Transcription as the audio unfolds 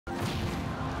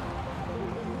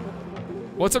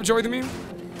What's up, Joy the Meme?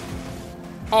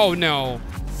 Oh, no.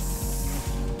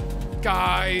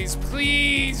 Guys,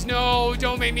 please, no,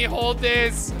 don't make me hold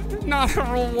this. Not a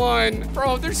rule 1.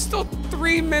 Bro, there's still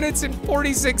 3 minutes and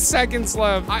 46 seconds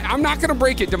left. I'm not gonna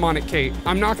break it, Demonic Kate.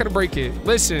 I'm not gonna break it.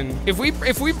 Listen, if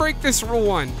we break this rule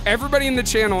 1, everybody in the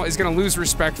channel is gonna lose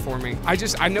respect for me.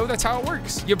 I know that's how it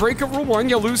works. You break a rule 1,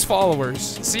 you lose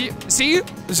followers. See?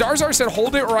 Zarzar said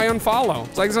hold it or I unfollow.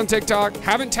 It's like this on TikTok.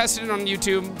 Haven't tested it on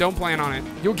YouTube. Don't plan on it.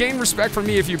 You'll gain respect from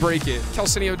me if you break it.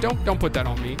 Kelsinio, don't put that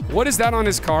on me. What is that on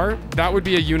his car? That would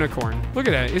be a unicorn. Look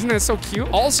at that. Isn't that so cute?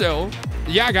 Also,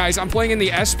 yeah, guys, I'm playing in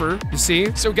the Esper, you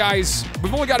see? So, guys,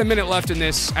 we've only got a minute left in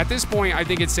this. At this point, I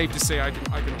think it's safe to say I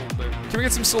can hold it. Can we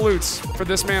get some salutes for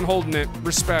this man holding it?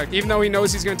 Respect. Even though he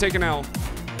knows he's going to take an L.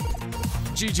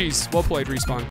 GG's. Well played, Respawn.